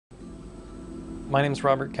My name is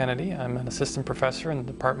Robert Kennedy. I'm an assistant professor in the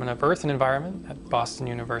Department of Earth and Environment at Boston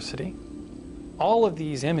University. All of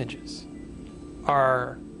these images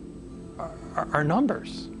are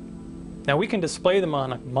numbers. Now we can display them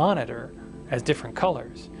on a monitor as different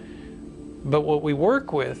colors, but what we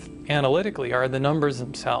work with analytically are the numbers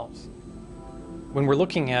themselves. When we're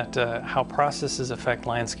looking at how processes affect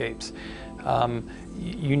landscapes,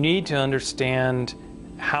 you need to understand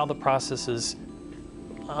how the processes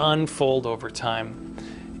unfold over time.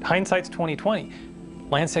 Hindsight's 20/20.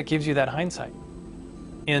 Landsat gives you that hindsight.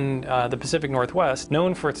 In the Pacific Northwest,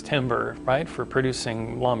 known for its timber, right, for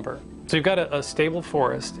producing lumber. So you've got a stable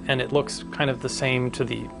forest, and it looks kind of the same to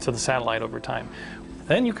the satellite over time.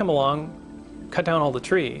 Then you come along, cut down all the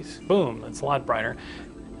trees, boom, it's a lot brighter.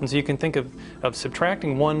 And so you can think of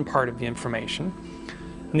subtracting one part of the information.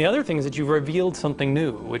 And the other thing is that you've revealed something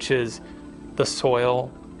new, which is the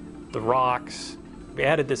soil, the rocks. We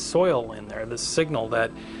added this soil in there, this signal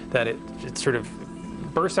that it sort of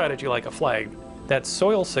bursts out at you like a flag. That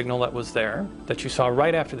soil signal that was there, that you saw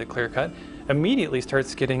right after the clear cut, immediately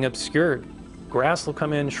starts getting obscured. Grass will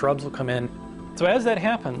come in, shrubs will come in. So as that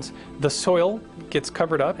happens, the soil gets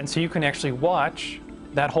covered up, and so you can actually watch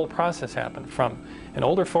that whole process happen, from an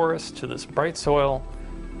older forest to this bright soil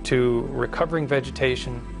to recovering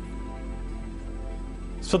vegetation.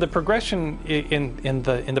 So the progression in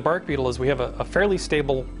the bark beetle is we have a fairly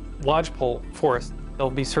stable lodgepole forest.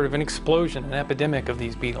 There'll be sort of an explosion, an epidemic of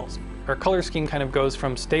these beetles. Our color scheme kind of goes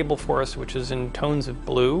from stable forest, which is in tones of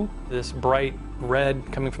blue, this bright red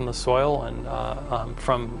coming from the soil and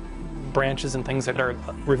from branches and things that are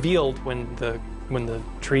revealed when the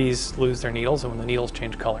trees lose their needles and when the needles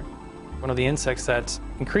change color. One of the insects that's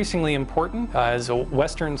increasingly important is a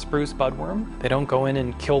western spruce budworm. They don't go in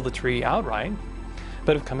and kill the tree outright,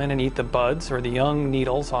 but have come in and eat the buds or the young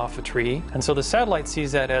needles off a tree. And so the satellite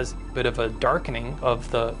sees that as a bit of a darkening of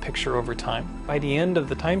the picture over time. By the end of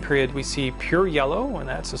the time period, we see pure yellow, and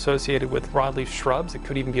that's associated with broadleaf shrubs. It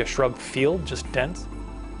could even be a shrub field, just dense.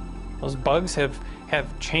 Those bugs have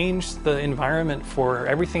changed the environment for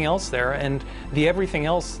everything else there, and the everything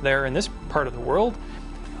else there in this part of the world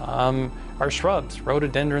are shrubs,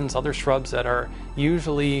 rhododendrons, other shrubs that are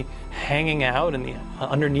usually hanging out in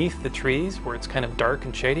underneath the trees where it's kind of dark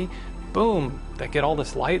and shady. Boom, they get all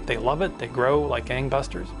this light, they love it, they grow like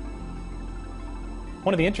gangbusters.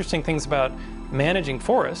 One of the interesting things about managing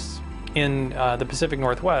forests in the Pacific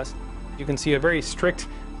Northwest, you can see a very strict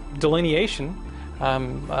delineation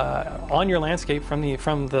on your landscape from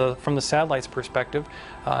the satellite's perspective,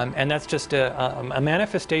 and that's just a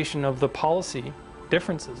manifestation of the policy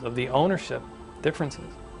differences, of the ownership differences.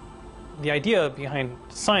 The idea behind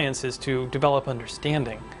science is to develop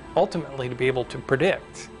understanding, ultimately to be able to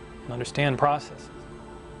predict and understand processes.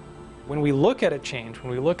 When we look at a change, when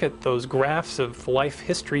we look at those graphs of life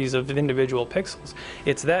histories of individual pixels,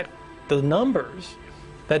 it's the numbers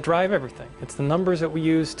that drive everything. It's the numbers that we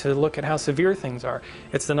use to look at how severe things are.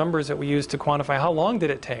 It's the numbers that we use to quantify how long did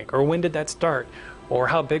it take, or when did that start, or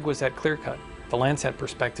how big was that clear cut. The Landsat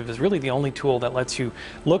perspective is really the only tool that lets you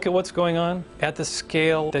look at what's going on at the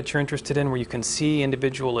scale that you're interested in, where you can see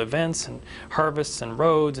individual events and harvests and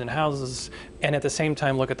roads and houses, and at the same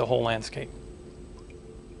time look at the whole landscape.